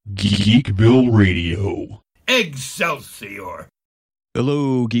Geekville Radio. Excelsior!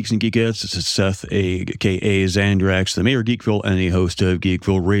 Hello, geeks and geekettes. This is Seth, a.k.a. Zandrax, the mayor of Geekville and the host of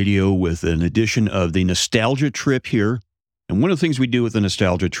Geekville Radio, with an edition of the Nostalgia Trip here. And one of the things we do with the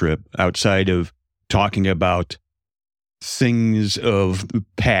Nostalgia Trip, outside of talking about things of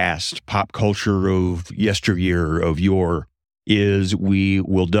past, pop culture of yesteryear, of yore, is we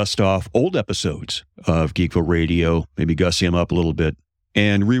will dust off old episodes of Geekville Radio, maybe gussy them up a little bit,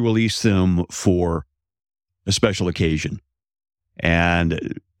 and re-release them for a special occasion.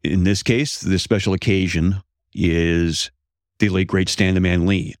 And in this case, this special occasion is the late, great Stan the Man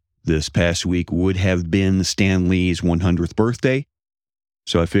Lee. This past week would have been Stan Lee's 100th birthday.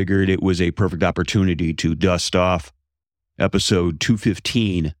 So I figured it was a perfect opportunity to dust off episode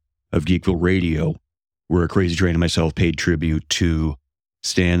 215 of Geekville Radio, where Crazy Train and myself paid tribute to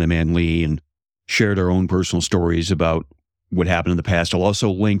Stan the Man Lee and shared our own personal stories about what happened in the past. I'll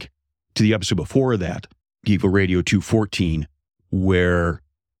also link to the episode before that, Geekville Radio 214, where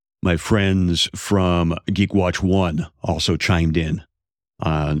my friends from Geek Watch 1 also chimed in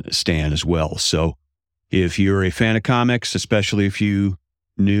on Stan as well. So if you're a fan of comics, especially if you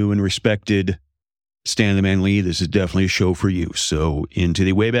knew and respected Stan the Man Lee, this is definitely a show for you. So into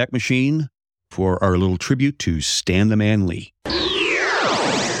the Wayback Machine for our little tribute to Stan the Man Lee.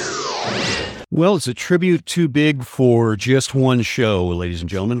 Well, it's a tribute too big for just one show, ladies and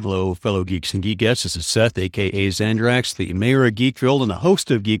gentlemen. Hello, fellow geeks and geekettes. This is Seth, a.k.a. Zandrax, the mayor of Geekville and the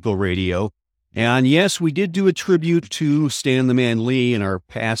host of Geekville Radio. And yes, we did do a tribute to Stan the Man Lee in our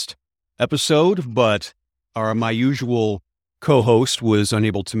past episode, but my usual co-host was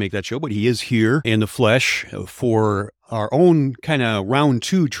unable to make that show, but he is here in the flesh for our own kind of round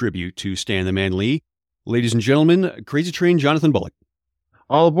two tribute to Stan the Man Lee. Ladies and gentlemen, Crazy Train Jonathan Bullock.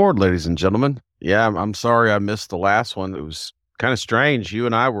 All aboard, ladies and gentlemen. Yeah, I'm sorry I missed the last one. It was kind of strange. You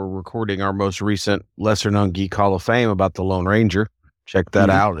and I were recording our most recent Lesser Known Geek Hall of Fame about the Lone Ranger. Check that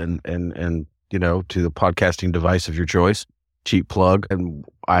out and you know, to the podcasting device of your choice. Cheap plug. And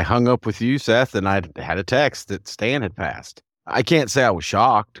I hung up with you, Seth, and I had a text that Stan had passed. I can't say I was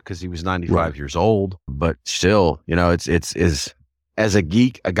shocked because he was 95 years old, but still, you know, it's as a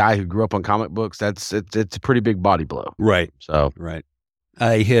geek, a guy who grew up on comic books, it's a pretty big body blow. Right. So, right.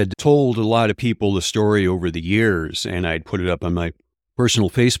 I had told a lot of people the story over the years, and I'd put it up on my personal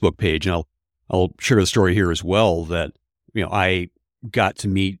Facebook page, and I'll share the story here as well, that, you know, I got to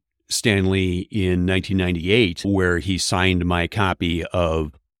meet Stan Lee in 1998, where he signed my copy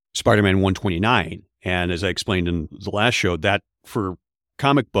of Spider-Man 129. And as I explained in the last show, that for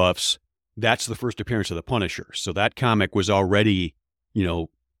comic buffs, that's the first appearance of the Punisher. So that comic was already, you know,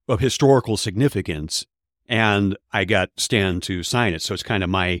 of historical significance. And I got Stan to sign it. So it's kind of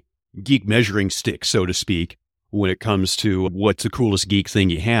my geek measuring stick, so to speak, when it comes to what's the coolest geek thing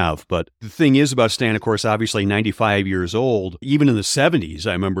you have. But the thing is about Stan, of course, obviously 95 years old. Even in the 70s,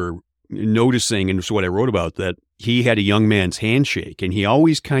 I remember noticing, and it's what I wrote about, that he had a young man's handshake. And he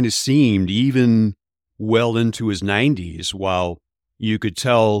always kind of seemed, even well into his 90s, while you could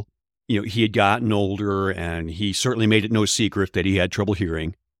tell, you know, he had gotten older, and he certainly made it no secret that he had trouble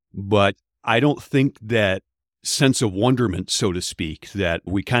hearing. But I don't think that sense of wonderment, so to speak, that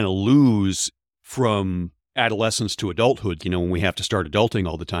we kind of lose from adolescence to adulthood, you know, when we have to start adulting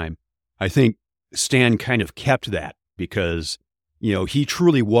all the time. I think Stan kind of kept that because, you know, he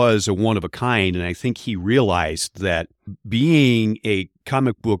truly was a one of a kind. And I think he realized that being a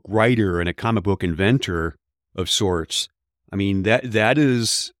comic book writer and a comic book inventor of sorts, I mean, that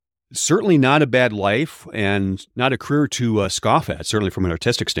is certainly not a bad life and not a career to scoff at, certainly from an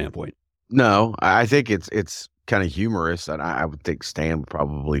artistic standpoint. No, I think it's kind of humorous, and I would think Stan would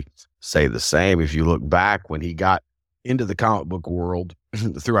probably say the same. If you look back when he got into the comic book world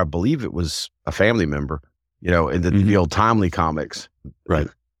through, I believe it was a family member, you know, in the old Timely comics. Right.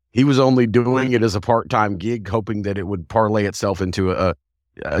 He was only doing it as a part-time gig, hoping that it would parlay itself into a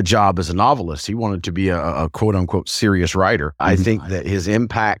job as a novelist. He wanted to be a quote-unquote serious writer. I think that his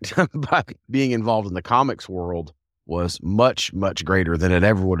impact by being involved in the comics world was much, much greater than it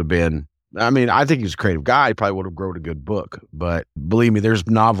ever would have been. I mean, I think he was a creative guy. He probably would have wrote a good book. But believe me, there's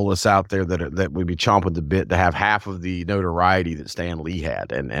novelists out there that would be chomping the bit to have half of the notoriety that Stan Lee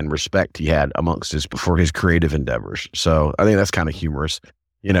had and respect he had amongst for his creative endeavors. So I think that's kind of humorous.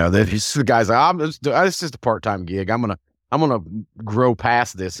 You know, that he's the guy's like, it's just a part-time gig. I'm gonna grow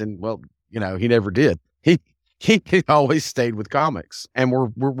past this. And well, you know, he never did. He always stayed with comics, and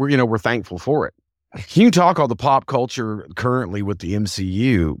we're thankful for it. You can talk all the pop culture currently with the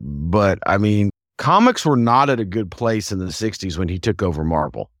MCU, but I mean, comics were not at a good place in the 60s when he took over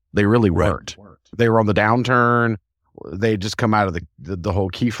Marvel. They really weren't. They were on the downturn. they just come out of the whole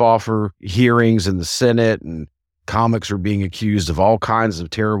Kefauver hearings in the Senate, and comics were being accused of all kinds of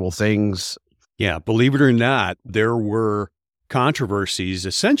terrible things. Yeah, believe it or not, there were controversies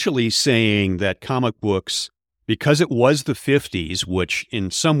essentially saying that comic books, because it was the 50s, which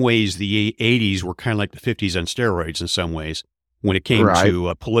in some ways the 80s were kind of like the 50s on steroids in some ways, when it came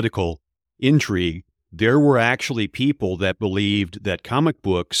to political intrigue, there were actually people that believed that comic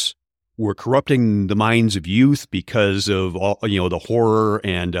books were corrupting the minds of youth because of all, the horror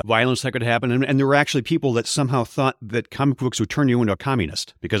and violence that could happen. And there were actually people that somehow thought that comic books would turn you into a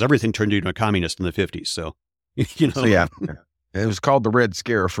communist, because everything turned you into a communist in the 50s. So, So, yeah, it was called the Red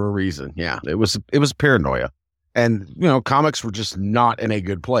Scare for a reason. Yeah, it was paranoia. And, comics were just not in a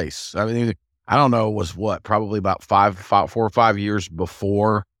good place. I mean, I don't know, it was probably about 4 or 5 years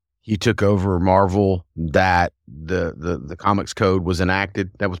before he took over Marvel that the Comics Code was enacted.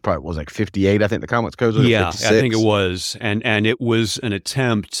 That was like 58. I think the Comics Code was 56. I think it was. And it was an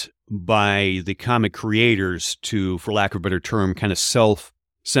attempt by the comic creators to, for lack of a better term, kind of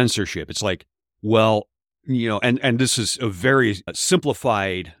self-censorship. It's like, well, and this is a very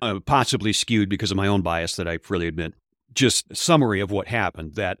simplified, possibly skewed because of my own bias that I freely admit, just summary of what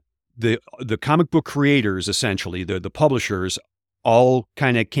happened, that the comic book creators, essentially, the publishers, all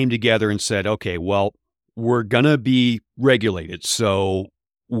kind of came together and said, okay, well, we're going to be regulated. So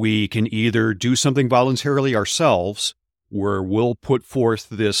we can either do something voluntarily ourselves, where we'll put forth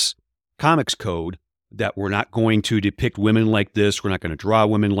this comics code that we're not going to depict women like this. We're not going to draw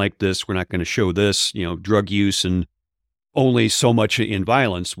women like this. We're not going to show this, drug use and only so much in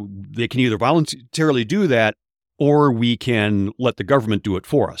violence. They can either voluntarily do that, or we can let the government do it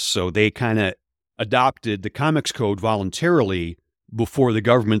for us. So they kind of adopted the comics code voluntarily before the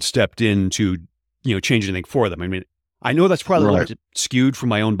government stepped in to, change anything for them. I mean, I know that's probably a little bit skewed from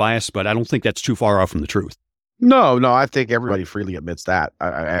my own bias, but I don't think that's too far off from the truth. No, I think everybody freely admits that.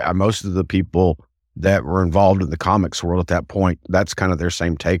 I most of the people that were involved in the comics world at that point, that's kind of their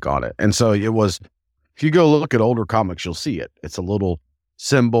same take on it. And so it was, if you go look at older comics, you'll see it. It's a little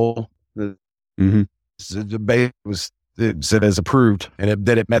symbol. Mm-hmm. It said as approved, and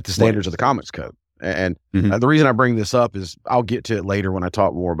that it met the standards of the Comics Code. And the reason I bring this up is I'll get to it later when I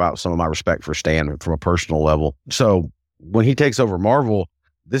talk more about some of my respect for Stan from a personal level. So when he takes over Marvel,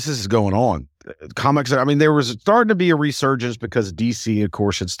 this is going on. Comics, I mean, there was starting to be a resurgence because DC, of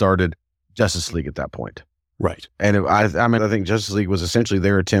course, had started Justice League at that point. Right. And I think Justice League was essentially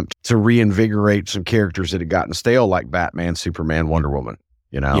their attempt to reinvigorate some characters that had gotten stale, like Batman, Superman, Wonder Woman.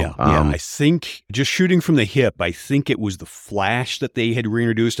 I think, just shooting from the hip, I think it was the Flash that they had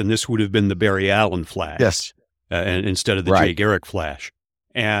reintroduced, and this would have been the Barry Allen Flash. Yes. Instead of the Jay Garrick Flash.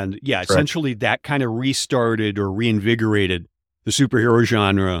 And essentially that kind of restarted or reinvigorated the superhero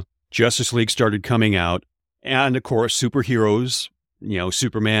genre. Justice League started coming out. And of course, superheroes,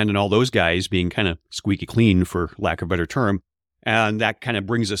 Superman and all those guys being kind of squeaky clean, for lack of a better term. And that kind of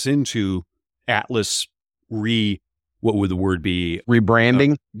brings us into Atlas what would the word be?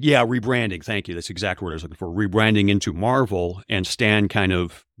 Rebranding? Rebranding. Thank you. That's the exact word I was looking for. Rebranding into Marvel, and Stan kind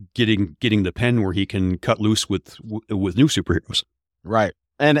of getting the pen where he can cut loose with new superheroes. Right.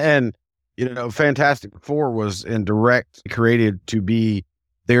 And Fantastic Four was created to be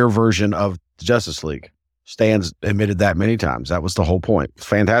their version of Justice League. Stan's admitted that many times. That was the whole point.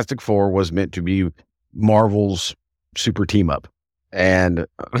 Fantastic Four was meant to be Marvel's super team up. And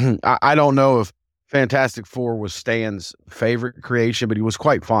I don't know if Fantastic Four was Stan's favorite creation, but he was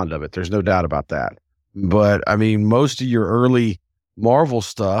quite fond of it. There's no doubt about that. But I mean, most of your early Marvel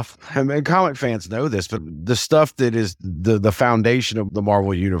stuff, I mean, comic fans know this, but the stuff that is the foundation of the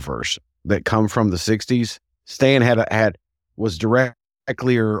Marvel universe that come from the 60s, Stan was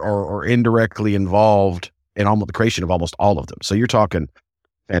directly or indirectly involved in almost the creation of almost all of them. So you're talking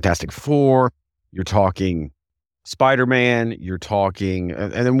Fantastic Four, you're talking Spider-Man, you're talking,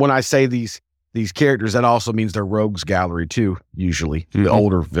 and then when I say these characters, that also means they're rogues gallery too, usually, the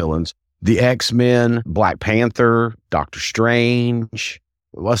older villains. The X-Men, Black Panther, Doctor Strange.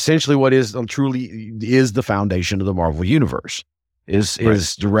 Well, essentially what is truly is the foundation of the Marvel Universe is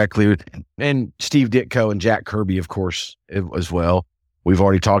directly, and Steve Ditko and Jack Kirby, of course, as well. We've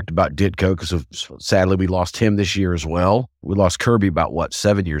already talked about Ditko because sadly we lost him this year as well. We lost Kirby about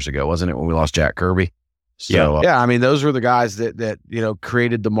 7 years ago, wasn't it, when we lost Jack Kirby? So, I mean, those were the guys that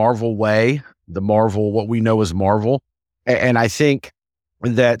created the Marvel way, what we know as Marvel. And I think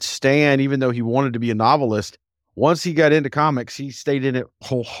that Stan, even though he wanted to be a novelist, once he got into comics, he stayed in it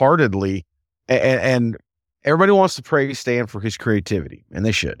wholeheartedly. And everybody wants to praise Stan for his creativity, and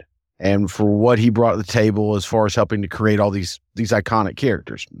they should. And for what he brought to the table as far as helping to create all these iconic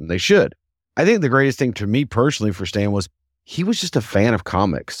characters. They should. I think the greatest thing to me personally for Stan was he was just a fan of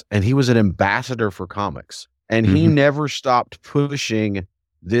comics, and he was an ambassador for comics. And he never stopped pushing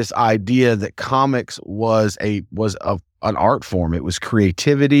this idea that comics was an art form. It was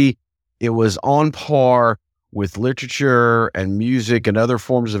creativity. It was on par with literature and music and other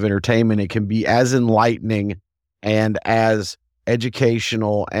forms of entertainment. It can be as enlightening and as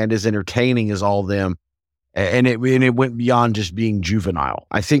educational and as entertaining as all them. And it went beyond just being juvenile.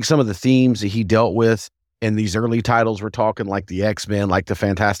 I think some of the themes that he dealt with in these early titles, we're talking like the X-Men, like the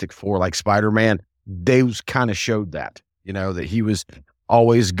Fantastic Four, like Spider-Man, those kind of showed that, that he was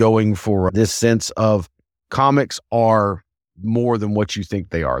always going for this sense of comics are more than what you think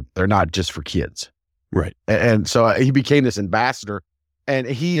they are. They're not just for kids. Right. And so he became this ambassador. And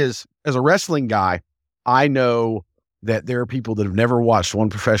he is, as a wrestling guy, I know that there are people that have never watched one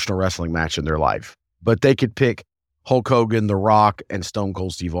professional wrestling match in their life, but they could pick Hulk Hogan, The Rock, and Stone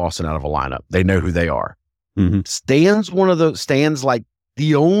Cold Steve Austin out of a lineup. They know who they are. Stan's like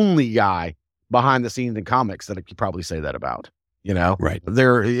the only guy behind the scenes in comics that I could probably say that about, Right.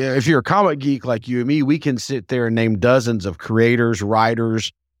 If you're a comic geek like you and me, we can sit there and name dozens of creators,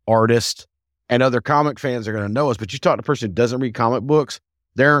 writers, artists, and other comic fans are going to know us. But you talk to a person who doesn't read comic books,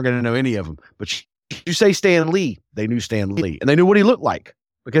 they aren't going to know any of them. But you say Stan Lee, they knew Stan Lee, and they knew what he looked like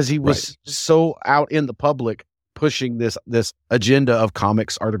because he was so out in the public pushing this agenda of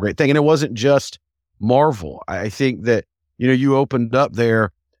comics are the great thing. And it wasn't just Marvel. I think that, you opened up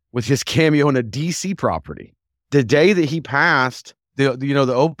there with his cameo in a DC property. The day that he passed,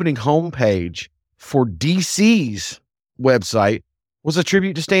 the opening homepage for DC's website was a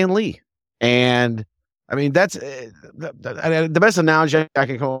tribute to Stan Lee. And I mean, that's the best analogy I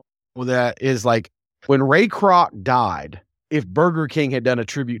can come up with that is like when Ray Kroc died, if Burger King had done a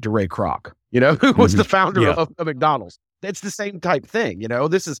tribute to Ray Kroc, who was the founder of McDonald's. It's the same type thing.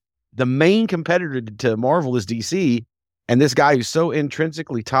 This is the main competitor to Marvel is DC. And this guy who's so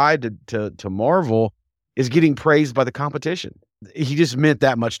intrinsically tied to Marvel is getting praised by the competition. He just meant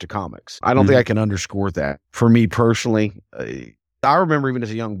that much to comics. I don't think I can underscore that. For me personally, I remember even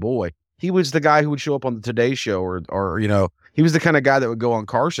as a young boy, he was the guy who would show up on the Today Show or he was the kind of guy that would go on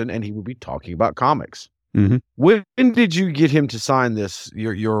Carson and he would be talking about comics. When did you get him to sign this,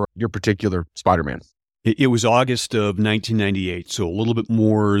 your particular Spider-Man? It was August of 1998, so a little bit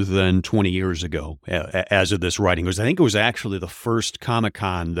more than 20 years ago as of this writing. I think it was actually the first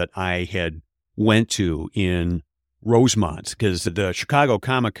Comic-Con that I had went to in Rosemont, because the Chicago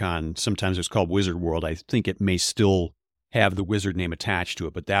Comic-Con, sometimes it's called Wizard World. I think it may still have the Wizard name attached to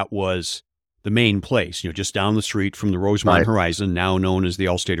it, but that was the main place, just down the street from the Rosemont Horizon, now known as the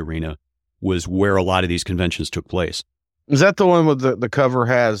Allstate Arena, was where a lot of these conventions took place. Is that the one with the cover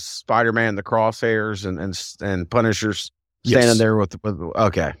has Spider-Man, the crosshairs and Punishers standing there with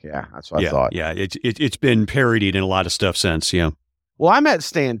okay. Yeah. That's what I thought. Yeah. It's been parodied in a lot of stuff since. Yeah. Well, I met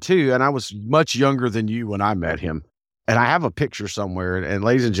Stan too, and I was much younger than you when I met him. And I have a picture somewhere. And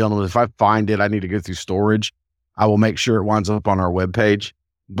ladies and gentlemen, if I find it, I need to go through storage. I will make sure it winds up on our webpage.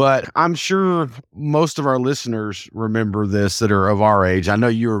 But I'm sure most of our listeners remember this that are of our age. I know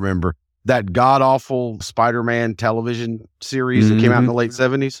you remember that god-awful Spider-Man television series that came out in the late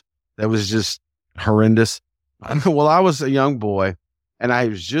 70s. That was just horrendous. Well, I was a young boy, and I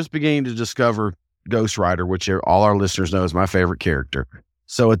was just beginning to discover Ghost Rider, which all our listeners know is my favorite character.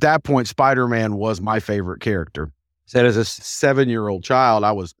 So at that point, Spider-Man was my favorite character. So as a 7-year-old child,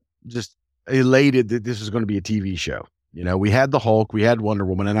 I was just elated that this was going to be a TV show. We had the Hulk, we had Wonder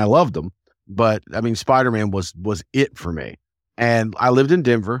Woman, and I loved them. But I mean, Spider-Man was it for me. And I lived in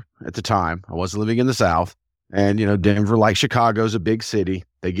Denver at the time. I wasn't living in the South. And, Denver, like Chicago, is a big city.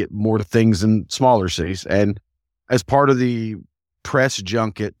 They get more things than smaller cities. And as part of the press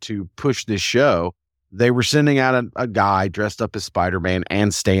junket to push this show, they were sending out a guy dressed up as Spider-Man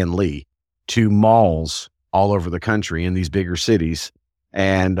and Stan Lee to malls all over the country in these bigger cities.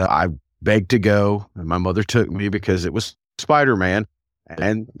 And I begged to go, and my mother took me because it was Spider-Man.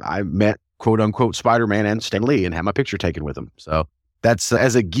 And I met quote unquote Spider-Man and Stan Lee and had my picture taken with him. So that's,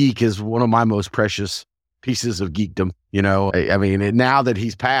 as a geek, is one of my most precious pieces of geekdom. I mean, now that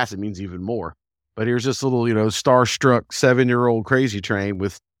he's passed, it means even more. But here's this little, starstruck 7-year-old crazy train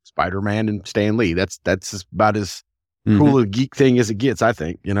with Spider-Man and Stan Lee. That's about as cool a geek thing as it gets, I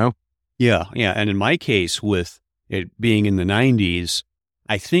think, Yeah. Yeah. And in my case, with it being in the 90s,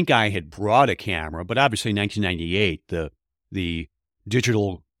 I think I had brought a camera, but obviously in 1998, the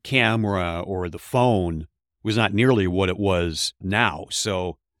digital camera or the phone was not nearly what it was now.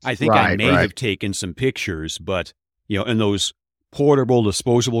 So I think I may have taken some pictures, but, in those portable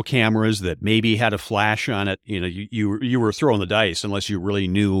disposable cameras that maybe had a flash on it. You were throwing the dice unless you really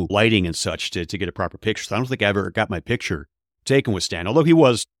knew lighting and such to get a proper picture. So I don't think I ever got my picture taken with Stan, although he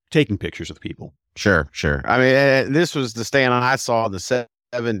was taking pictures of people. Sure. I mean, this was the Stan I saw in the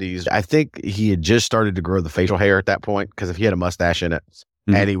 70s. I think he had just started to grow the facial hair at that point, because if he had a mustache in it,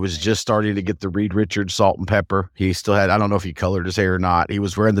 and he was just starting to get the Reed Richards salt and pepper. He still had, I don't know if he colored his hair or not. He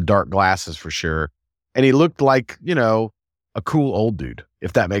was wearing the dark glasses for sure. And he looked like, a cool old dude,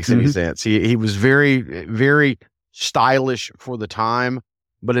 if that makes any sense. He was very, very stylish for the time,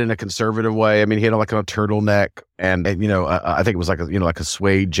 but in a conservative way. I mean, he had like a turtleneck and I think it was like a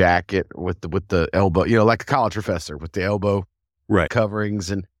suede jacket with the elbow, like a college professor with the elbow coverings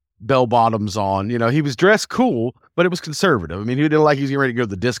and bell bottoms on. He was dressed cool, but it was conservative. I mean, he didn't like he was getting ready to go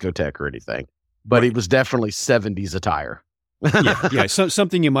to the discotheque or anything, but it was definitely 70s attire. yeah. So,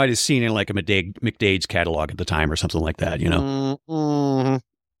 something you might have seen in like a McDade's catalog at the time or something like that, Mm-hmm.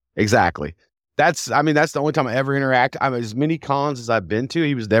 Exactly. That's the only time I ever interact. As many cons as I've been to,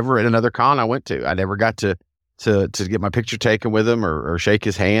 he was never at another con I went to. I never got to get my picture taken with him or shake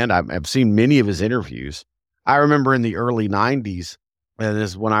his hand. I've seen many of his interviews. I remember in the early 90s, and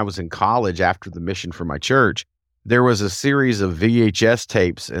this is when I was in college after the mission for my church, there was a series of VHS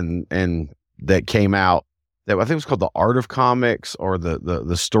tapes and that came out that I think was called The Art of Comics or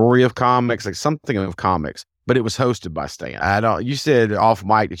the Story of Comics, like something of comics, but it was hosted by Stan. You said off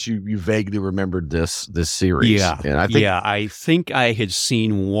mic that you vaguely remembered this series. Yeah. And I think I had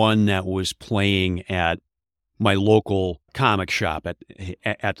seen one that was playing at my local comic shop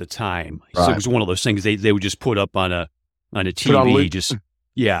at the time. Right. So it was one of those things they would just put up on a TV.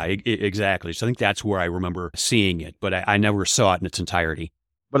 Exactly. So I think that's where I remember seeing it, but I never saw it in its entirety.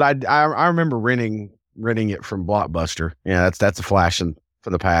 But I remember renting it from Blockbuster. Yeah, that's a flash from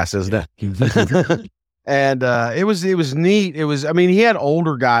the past, isn't it? And it was neat. He had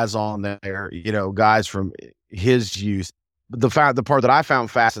older guys on there, guys from his youth. But the part that I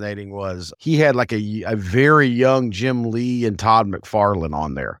found fascinating was he had like a very young Jim Lee and Todd McFarlane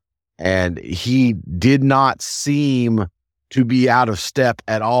on there. And he did not seem to be out of step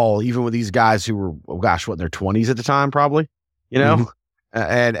at all, even with these guys who were, in their 20s at the time, probably, Mm-hmm.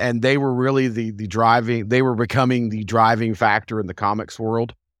 And they were really the driving, they were becoming the driving factor in the comics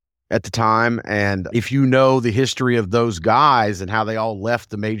world at the time. And if you know the history of those guys and how they all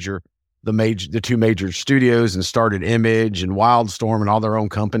left the two major studios and started Image and Wildstorm and all their own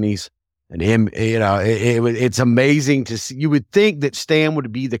companies, and it's amazing to see. You would think that Stan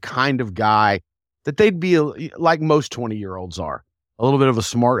would be the kind of guy that they'd be like most 20-year-olds are, a little bit of a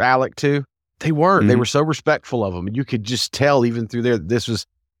smart aleck too. They weren't. Mm-hmm. They were so respectful of him. And you could just tell even through there,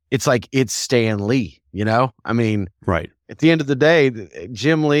 it's Stan Lee, Right. At the end of the day,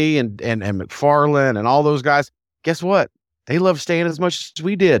 Jim Lee and McFarlane and all those guys, guess what? They love Stan as much as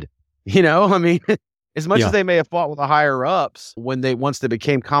we did. As much as they may have fought with the higher ups once they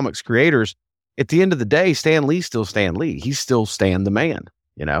became comics creators, at the end of the day, Stan Lee's still Stan Lee. He's still Stan the man,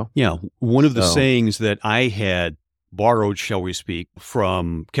 Yeah. One of the sayings that I had borrowed, shall we speak,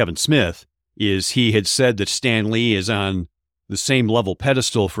 from Kevin Smith is he had said that Stan Lee is on the same level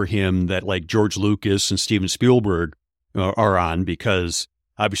pedestal for him that like George Lucas and Steven Spielberg are on, because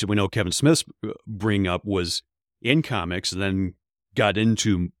obviously we know Kevin Smith's bring up was in comics and then got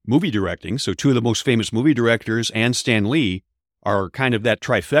into movie directing. So two of the most famous movie directors and Stan Lee are kind of that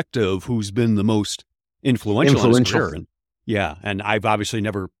trifecta of who's been the most influential. In his career. And I've obviously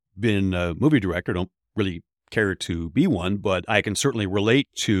never been a movie director. Don't really care to be one, but I can certainly relate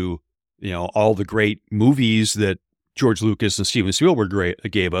to, all the great movies that George Lucas and Steven Spielberg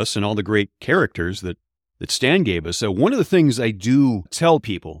gave us and all the great characters that Stan gave us. So one of the things I do tell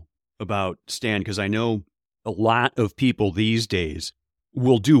people about Stan, because I know a lot of people these days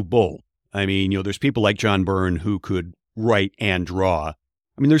will do both. There's people like John Byrne who could write and draw.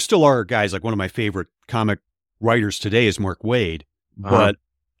 There still are guys like one of my favorite comic writers today is Mark Waid, but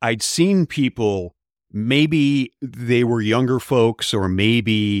I'd seen people, maybe they were younger folks, or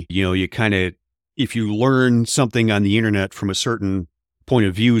maybe, you kind of, if you learn something on the internet from a certain point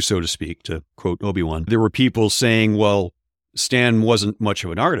of view, so to speak, to quote Obi-Wan, there were people saying, well, Stan wasn't much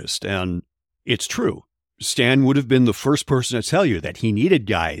of an artist. And it's true. Stan would have been the first person to tell you that he needed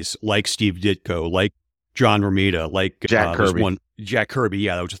guys like Steve Ditko, like John Romita, like Jack Kirby. Jack Kirby.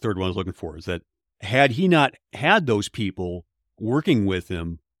 Yeah, that was the third one I was looking for. Is that had he not had those people working with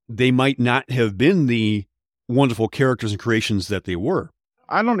him, they might not have been the wonderful characters and creations that they were.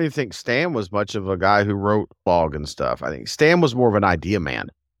 I don't even think Stan was much of a guy who wrote blog and stuff. I think Stan was more of an idea man,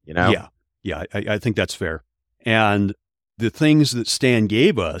 Yeah, I think that's fair. And the things that Stan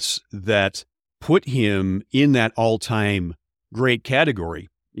gave us that put him in that all-time great category.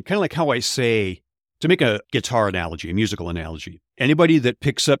 Kind of like how I say, to make a guitar analogy, a musical analogy, anybody that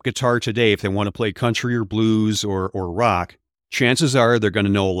picks up guitar today, if they want to play country or blues or rock, chances are they're going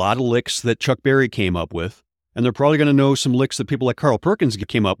to know a lot of licks that Chuck Berry came up with, and they're probably going to know some licks that people like Carl Perkins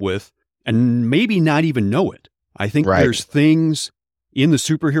came up with, and maybe not even know it. I think there's things in the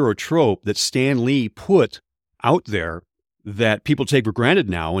superhero trope that Stan Lee put out there that people take for granted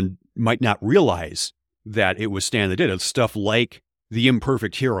now and might not realize that it was Stan that did it. Stuff like the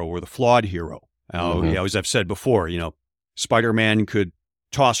imperfect hero or the flawed hero. As I've said before, Spider-Man could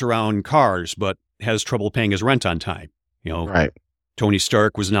toss around cars, but has trouble paying his rent on time. Tony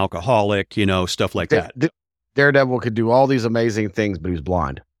Stark was an alcoholic, stuff like that. Daredevil could do all these amazing things, but he was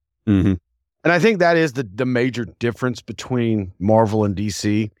blind. Mm-hmm. And I think that is the major difference between Marvel and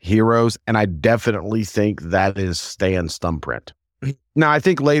DC heroes. And I definitely think that is Stan's thumbprint. Now, I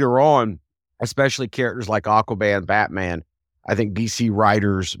think later on, especially characters like Aquaman, Batman, I think DC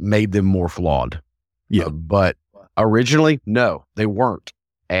writers made them more flawed. Yeah. But originally, no, they weren't.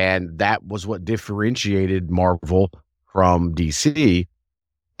 And that was what differentiated Marvel from DC.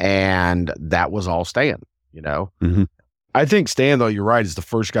 And that was all Stan, Mm-hmm. I think Stan, though, you're right, is the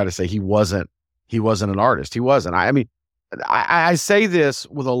first guy to say he wasn't an artist. He wasn't. I mean, I say this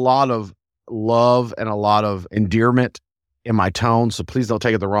with a lot of love and a lot of endearment in my tone, so please don't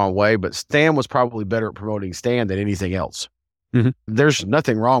take it the wrong way, but Stan was probably better at promoting Stan than anything else. Mm-hmm. There's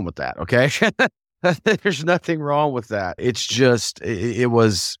nothing wrong with that, okay? There's nothing wrong with that. It's just, it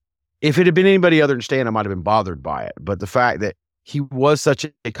was, if it had been anybody other than Stan, I might have been bothered by it. But the fact that he was such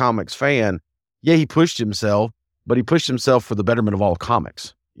a comics fan, yeah, he pushed himself, but he pushed himself for the betterment of all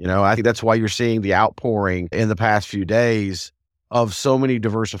comics. I think that's why you're seeing the outpouring in the past few days of so many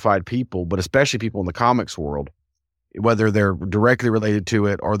diversified people, but especially people in the comics world, whether they're directly related to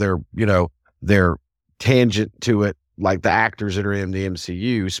it or they're tangent to it, like the actors that are in the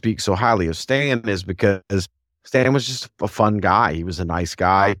MCU speak so highly of Stan, is because Stan was just a fun guy. He was a nice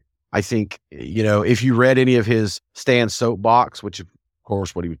guy. I think, if you read any of his Stan soapbox, which of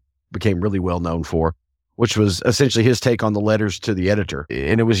course what he became really well known for, which was essentially his take on the letters to the editor.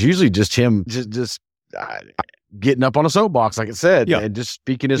 And it was usually just him just getting up on a soapbox, like it said, and just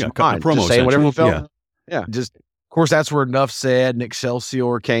speaking his mind, just saying whatever he felt. Yeah. Just, of course, that's where Enough Said and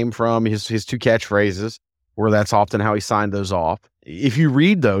Excelsior came from, his two catchphrases, where that's often how he signed those off. If you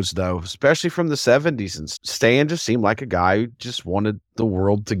read those, though, especially from the 70s, and Stan just seemed like a guy who just wanted the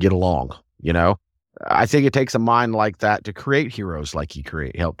world to get along, I think it takes a mind like that to create heroes like he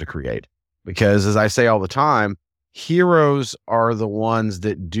helped to create. Because as I say all the time, heroes are the ones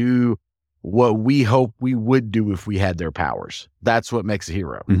that do what we hope we would do if we had their powers. That's what makes a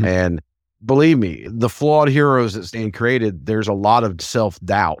hero. Mm-hmm. And believe me, the flawed heroes that Stan created, there's a lot of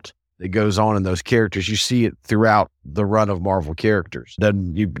self-doubt that goes on in those characters. You see it throughout the run of Marvel characters.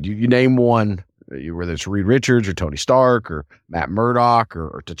 Then you name one, whether it's Reed Richards or Tony Stark or Matt Murdock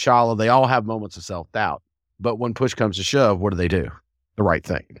or T'Challa, they all have moments of self-doubt. But when push comes to shove, what do? The right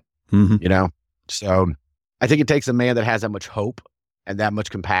thing. Mm-hmm. So I think it takes a man that has that much hope and that much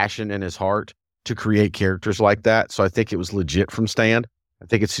compassion in his heart to create characters like that. So I think it was legit from Stan. I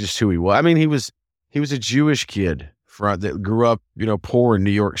think it's just who he was. I mean, he was a Jewish kid that grew up, poor in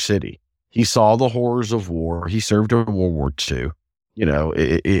New York City. He saw the horrors of war. He served in World War II.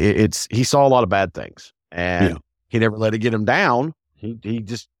 He saw a lot of bad things, and he never let it get him down. He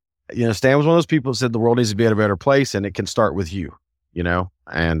just, Stan was one of those people who said the world needs to be at a better place, and it can start with you.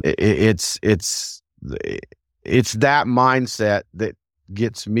 And it's that mindset that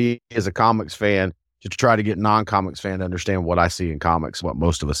gets me as a comics fan to try to get non-comics fan to understand what I see in comics, what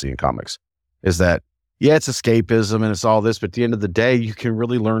most of us see in comics, is that, it's escapism and it's all this, but at the end of the day, you can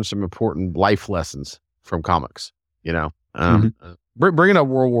really learn some important life lessons from comics, Bringing up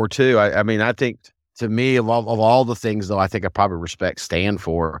World War II, I mean, I think to me, of all the things, though, I think I probably respect Stan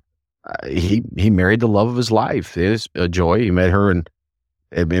for, he married the love of his life. It is a joy. He met her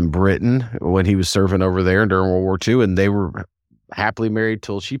in Britain when he was serving over there during World War II, and they were happily married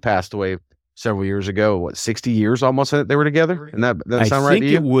till she passed away several years ago. 60 years almost they were together? And that sound right to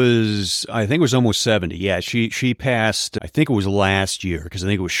you? I think it was almost 70. Yeah, she passed, I think it was last year, because I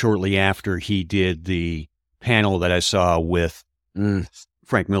think it was shortly after he did the panel that I saw with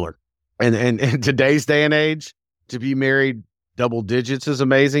Frank Miller. And in today's day and age, to be married double digits is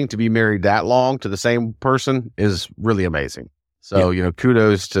amazing. To be married that long to the same person is really amazing. So,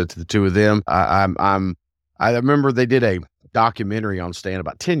 kudos to the two of them. I remember they did a documentary on Stan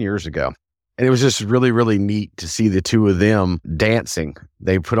about 10 years ago, and it was just really, really neat to see the two of them dancing.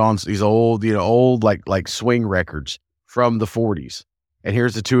 They put on these old like swing records from the 40s. And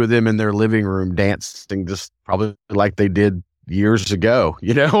here's the two of them in their living room dancing, just probably like they did years ago,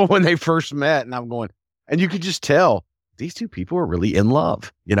 when they first met. And I'm going, and you could just tell these two people are really in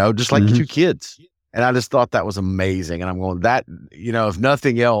love, just like two kids. And I just thought that was amazing. And I'm going, that, if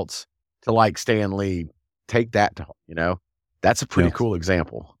nothing else, to like Stan Lee, take that to, that's a pretty cool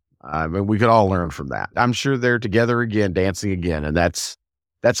example. I mean, we could all learn from that. I'm sure they're together again, dancing again. And that's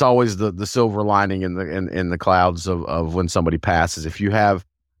always the silver lining in the clouds of when somebody passes. If you have,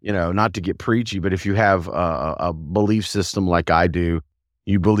 not to get preachy, but if you have a belief system like I do,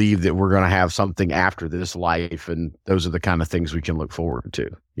 you believe that we're going to have something after this life. And those are the kind of things we can look forward to,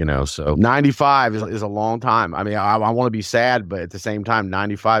 so 95 is a long time. I mean, I want to be sad, but at the same time,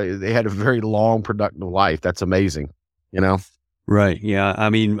 95, they had a very long, productive life. That's amazing, Right. Yeah. I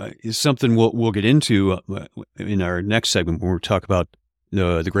mean, it's something we'll get into in our next segment when we talk about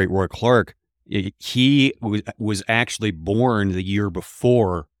the great Roy Clark. He was actually born the year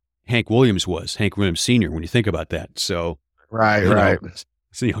before Hank Williams Sr., when you think about that. So, right.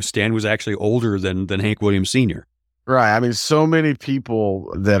 So, Stan was actually older than Hank Williams Sr. Right. I mean, so many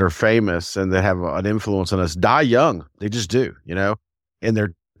people that are famous and that have an influence on us die young. They just do, in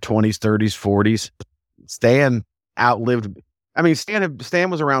their 20s, 30s, 40s. Stan outlived. I mean, Stan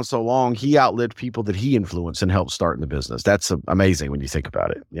was around so long, he outlived people that he influenced and helped start in the business. That's amazing when you think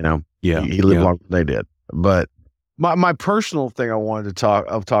about it, Yeah. He lived longer than they did. But my personal thing I wanted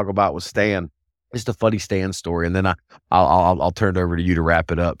to talk about was Stan. It's the funny Stan story, and then I'll turn it over to you to wrap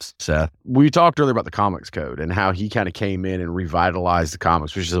it up, Seth. We talked earlier about the Comics Code and how he kind of came in and revitalized the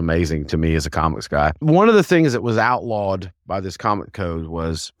comics, which is amazing to me as a comics guy. One of the things that was outlawed by this Comic Code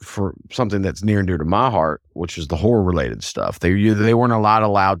was for something that's near and dear to my heart, which is the horror-related stuff. They weren't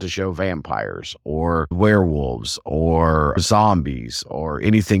allowed to show vampires or werewolves or zombies or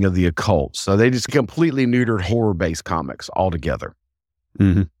anything of the occult. So they just completely neutered horror-based comics altogether.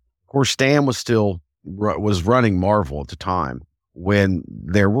 Mm-hmm. Of course, Stan was running Marvel at the time when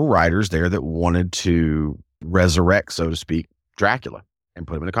there were writers there that wanted to resurrect, so to speak, Dracula and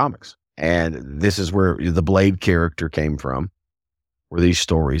put him in the comics. And this is where the Blade character came from, were these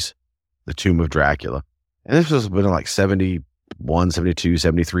stories, the Tomb of Dracula. And this was been like 71, 72,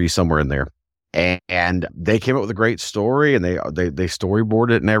 73, somewhere in there. And they came up with a great story, and they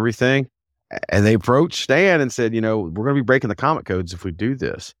storyboarded it and everything. And they approached Stan and said, we're going to be breaking the comic codes if we do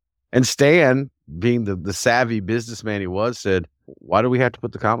this. And Stan, being the savvy businessman he was, said, why do we have to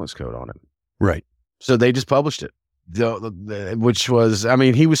put the Comics Code on it? Right. So they just published it, which was, I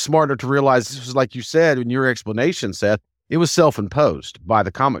mean, he was smart enough to realize this was, like you said in your explanation, Seth, it was self-imposed by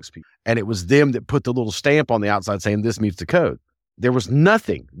the comics people. And it was them that put the little stamp on the outside saying this meets the code. There was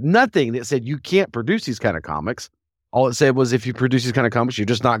nothing that said you can't produce these kind of comics. All it said was if you produce these kind of comics, you're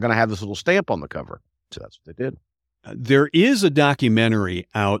just not going to have this little stamp on the cover. So that's what they did. There is a documentary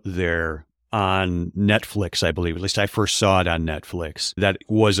out there on Netflix, I believe. At least I first saw it on Netflix, that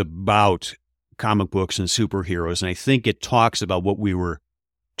was about comic books and superheroes. And I think it talks about what we were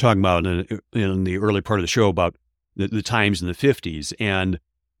talking about in the early part of the show about the times in the 50s. And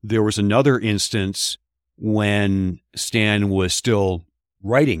there was another instance when Stan was still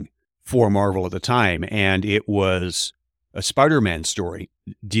writing for Marvel at the time, and it was a Spider-Man story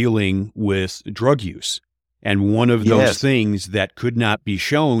dealing with drug use. And one of those things that could not be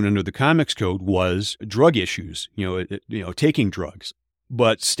shown under the Comics Code was drug issues, taking drugs.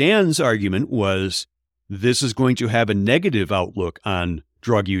 But Stan's argument was this is going to have a negative outlook on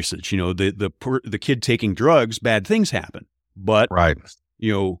drug usage. The kid taking drugs, bad things happen. But,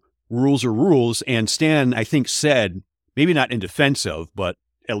 rules are rules. And Stan, I think, said, maybe not in defense of, but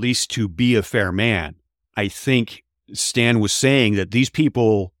at least to be a fair man, I think Stan was saying that these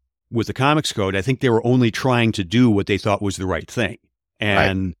people with the Comics Code, I think they were only trying to do what they thought was the right thing.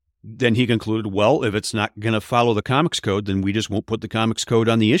 And then he concluded, well, if it's not going to follow the Comics Code, then we just won't put the Comics Code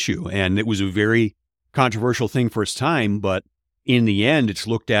on the issue. And it was a very controversial thing for its time, but in the end, it's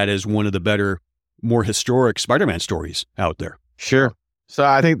looked at as one of the better, more historic Spider-Man stories out there. Sure. So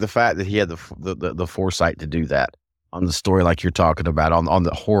I think the fact that he had the foresight to do that on the story like you're talking about, on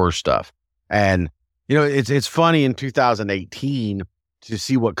the horror stuff. And, it's funny in 2018 to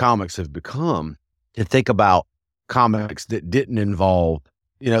see what comics have become, to think about comics that didn't involve,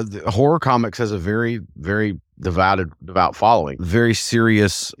 the horror comics has a very, very devout following, very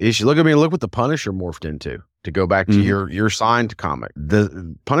serious issue. Look what the Punisher morphed into, to go back to your signed comic.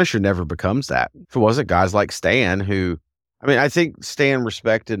 The Punisher never becomes that. If it wasn't guys like Stan who, I think Stan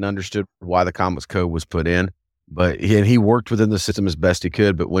respected and understood why the Comics Code was put in, but he worked within the system as best he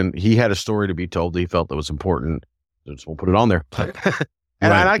could. But when he had a story to be told that he felt that was important, just we'll put it on there.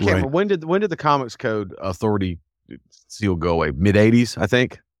 And I can't remember, when did the Comics Code Authority seal go away? Mid-'80s, I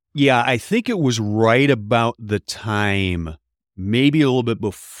think? Yeah, I think it was right about the time maybe a little bit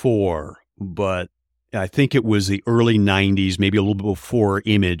before, but I think it was the early 90s, maybe a little bit before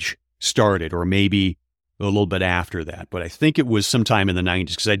Image started, or maybe a little bit after that. But I think it was sometime in the 90s,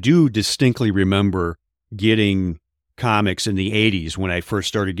 because I do distinctly remember getting comics in the 80s when I first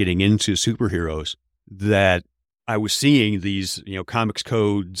started getting into superheroes, that I was seeing these, comics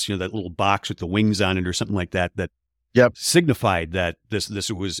codes, that little box with the wings on it or something like that, that Yep. signified that this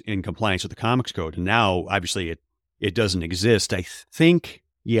was in compliance with the comics code. And now, obviously, it doesn't exist. I think,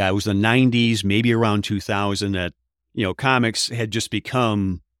 it was the 90s, maybe around 2000, that, comics had just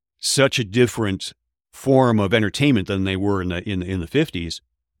become such a different form of entertainment than they were in the 50s,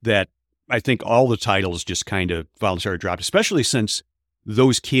 that I think all the titles just kind of voluntarily dropped, especially since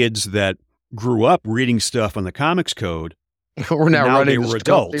those kids that grew up reading stuff on the comics code We're now running they were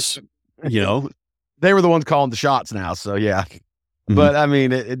adults, They were the ones calling the shots now. So yeah. Mm-hmm. But I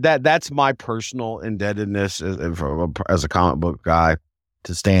mean, that's my personal indebtedness as a comic book guy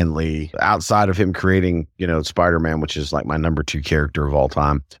to Stan Lee. Outside of him creating, Spider-Man, which is like my number 2 character of all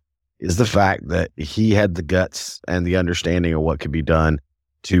time, is the fact that he had the guts and the understanding of what could be done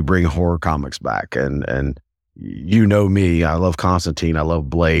to bring horror comics back. And me, I love Constantine, I love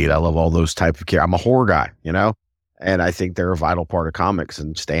Blade, I love all those type of characters. I'm a horror guy, and I think they're a vital part of comics,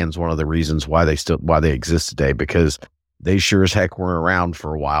 and Stan's one of the reasons why they exist today, because they sure as heck weren't around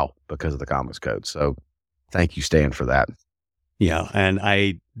for a while because of the comics code. So thank you, Stan, for that. Yeah. And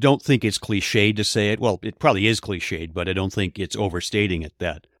I don't think it's cliched to say it. Well, it probably is cliched, but I don't think it's overstating it,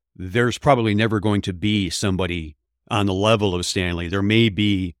 that there's probably never going to be somebody on the level of Stan Lee. There may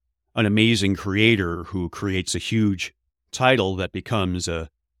be an amazing creator who creates a huge title that becomes a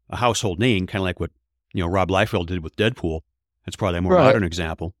household name, kind of like what, Rob Liefeld did with Deadpool. That's probably a more modern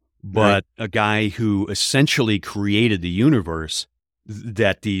example. But a guy who essentially created the universe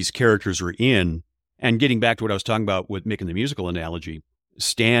that these characters are in. And getting back to what I was talking about with making the musical analogy,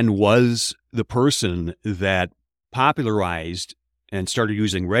 Stan was the person that popularized and started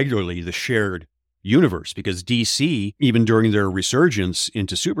using regularly the shared universe, because DC, even during their resurgence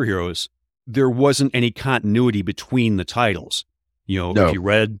into superheroes, there wasn't any continuity between the titles. If you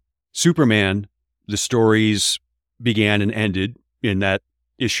read Superman, the stories began and ended in that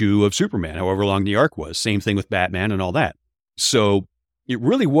issue of Superman, however long the arc was. Same thing with Batman and all that. So it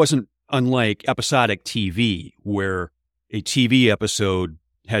really wasn't unlike episodic TV, where a TV episode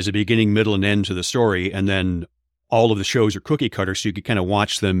has a beginning, middle, and end to the story, and then all of the shows are cookie cutter, so you could kind of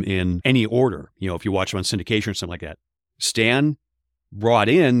watch them in any order, if you watch them on syndication or something like that. Stan brought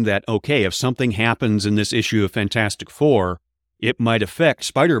in that, okay, if something happens in this issue of Fantastic Four, it might affect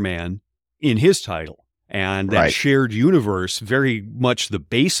Spider-Man in his title. And that shared universe, very much the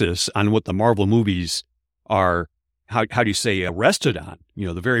basis on what the Marvel movies are, how do you say, rested on,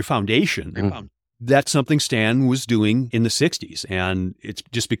 the very foundation. Mm-hmm. That's something Stan was doing in the 60s, and it's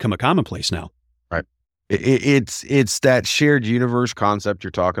just become a commonplace now. Right. It's that shared universe concept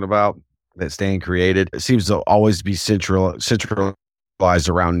you're talking about that Stan created. It seems to always be centralized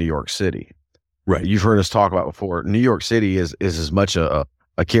around New York City. Right. You've heard us talk about before. New York City is as much a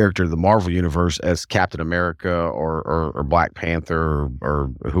character of the Marvel universe as Captain America or Black Panther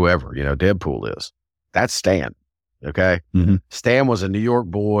or whoever, Deadpool is. That's Stan. Okay. Mm-hmm. Stan was a New York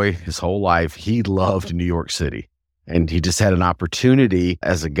boy his whole life. He loved New York City, and he just had an opportunity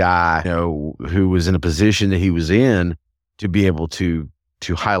as a guy, who was in a position that he was in to be able to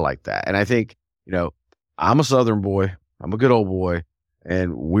highlight that. And I think, I'm a Southern boy. I'm a good old boy,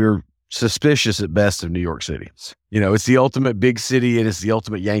 and we're suspicious at best of New York City. It's the ultimate big city, and it's the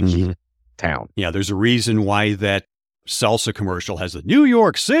ultimate Yankee town. Yeah. There's a reason why that salsa commercial has the New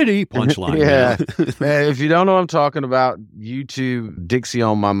York City punchline. Yeah. Man, if you don't know what I'm talking about, YouTube Dixie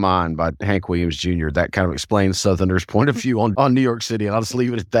on My Mind by Hank Williams Jr. That kind of explains Southerners' point of view on New York City. And I'll just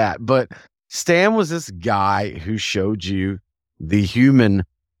leave it at that. But Stan was this guy who showed you the human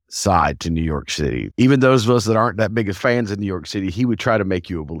side to New York City. Even those of us that aren't that big of fans of New York City, he would try to make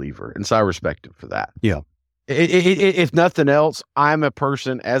you a believer. And so I respect him for that. Yeah. If nothing else, I'm a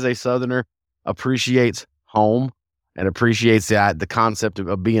person, as a Southerner, appreciates home and appreciates the concept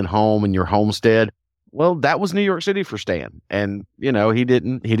of being home and your homestead. Well, that was New York City for Stan. And, he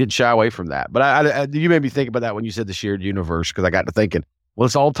didn't shy away from that. But you made me think about that when you said the shared universe, because I got to thinking, well,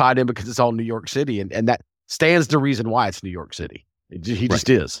 it's all tied in because it's all New York City. And that Stan's the reason why it's New York City. He just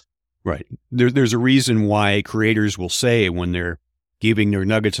is. Right. There's a reason why creators will say, when they're giving their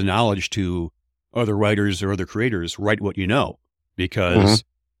nuggets of knowledge to other writers or other creators, write what you know, because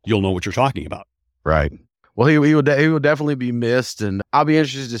you'll know what you're talking about. Right. Well, he will definitely be missed, and I'll be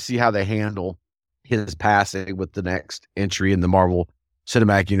interested to see how they handle his passing with the next entry in the Marvel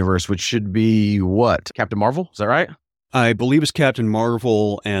Cinematic Universe, which should be what? Captain Marvel? Is that right? I believe it's Captain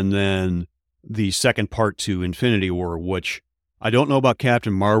Marvel and then the second part to Infinity War, which I don't know about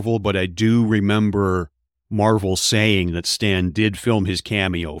Captain Marvel, but I do remember Marvel saying that Stan did film his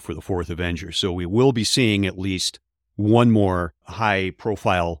cameo for the fourth Avenger. So we will be seeing at least one more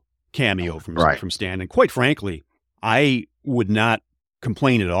high-profile cameo from Stan. And quite frankly, I would not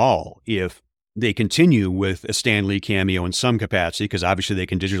complain at all if they continue with a Stan Lee cameo in some capacity, because obviously they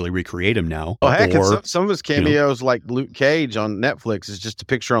can digitally recreate him now. Oh, heck, some of his cameos, like Luke Cage on Netflix, is just a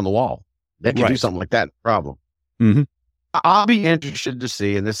picture on the wall. They can do something like that. No problem. Mm-hmm. I'll be interested to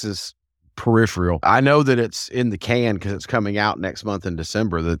see, and this is peripheral. I know that it's in the can because it's coming out next month in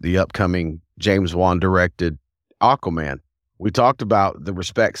December, the upcoming James Wan directed Aquaman. We talked about the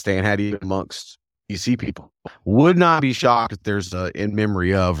respect Stan had even amongst DC people. Would not be shocked if there's a in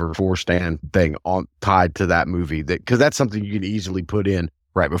memory of or for Stan thing tied to that movie, because that's something you can easily put in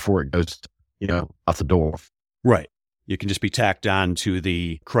right before it goes, out the door. Right. You can just be tacked on to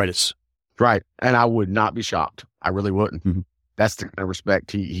the credits. Right. And I would not be shocked. I really wouldn't. Mm-hmm. That's the kind of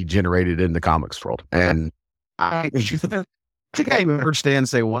respect he generated in the comics world. And I think I even heard Stan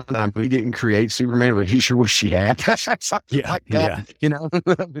say one time he didn't create Superman, but he sure wish he had. Something like that.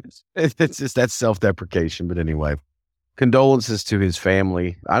 It's just that self-deprecation. But anyway, condolences to his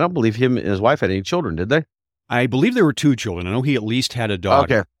family. I don't believe him and his wife had any children, did they? I believe there were 2 children. I know he at least had a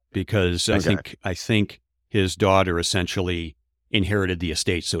daughter because I think his daughter essentially inherited the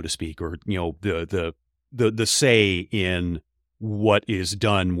estate, so to speak, or the say in what is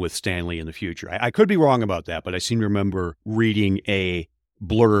done with Stan Lee in the future. I could be wrong about that, but I seem to remember reading a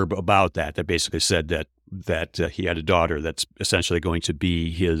blurb about that basically said that he had a daughter that's essentially going to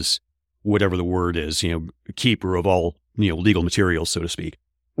be his, whatever the word is, keeper of all legal materials, so to speak.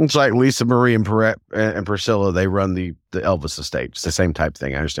 It's like Lisa Marie and Priscilla. They run the Elvis estate. It's the same type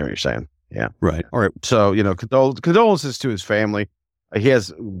thing. I understand what you're saying. Yeah. Right. All right. So, condolences to his family. He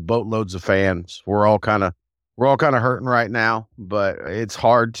has boatloads of fans. We're all kind of hurting right now, but it's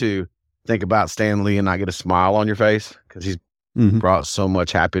hard to think about Stan Lee and not get a smile on your face because he's brought so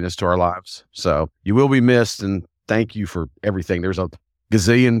much happiness to our lives. So you will be missed, and thank you for everything. There's a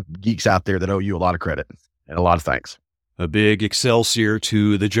gazillion geeks out there that owe you a lot of credit and a lot of thanks. A big Excelsior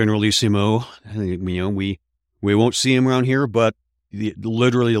to the Generalissimo. We won't see him around here, but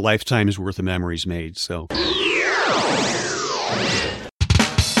literally a lifetime's worth of memories made. So.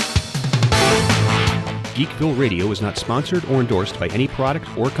 Geekville Radio is not sponsored or endorsed by any product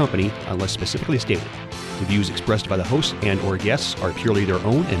or company unless specifically stated. The views expressed by the hosts and or guests are purely their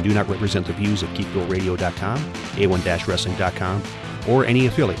own and do not represent the views of GeekvilleRadio.com, A1-Wrestling.com, or any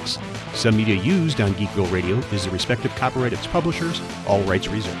affiliates. Some media used on Geekville Radio is the respective copyright of its publishers, all rights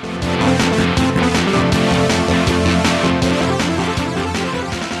reserved.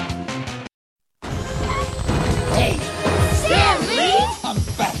 Hey, Stan Lee! I'm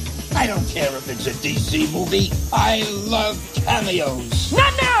back. I don't care if it's a DC movie. I love cameos.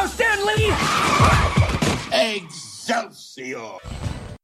 Not now, Stan Lee! Excelsior!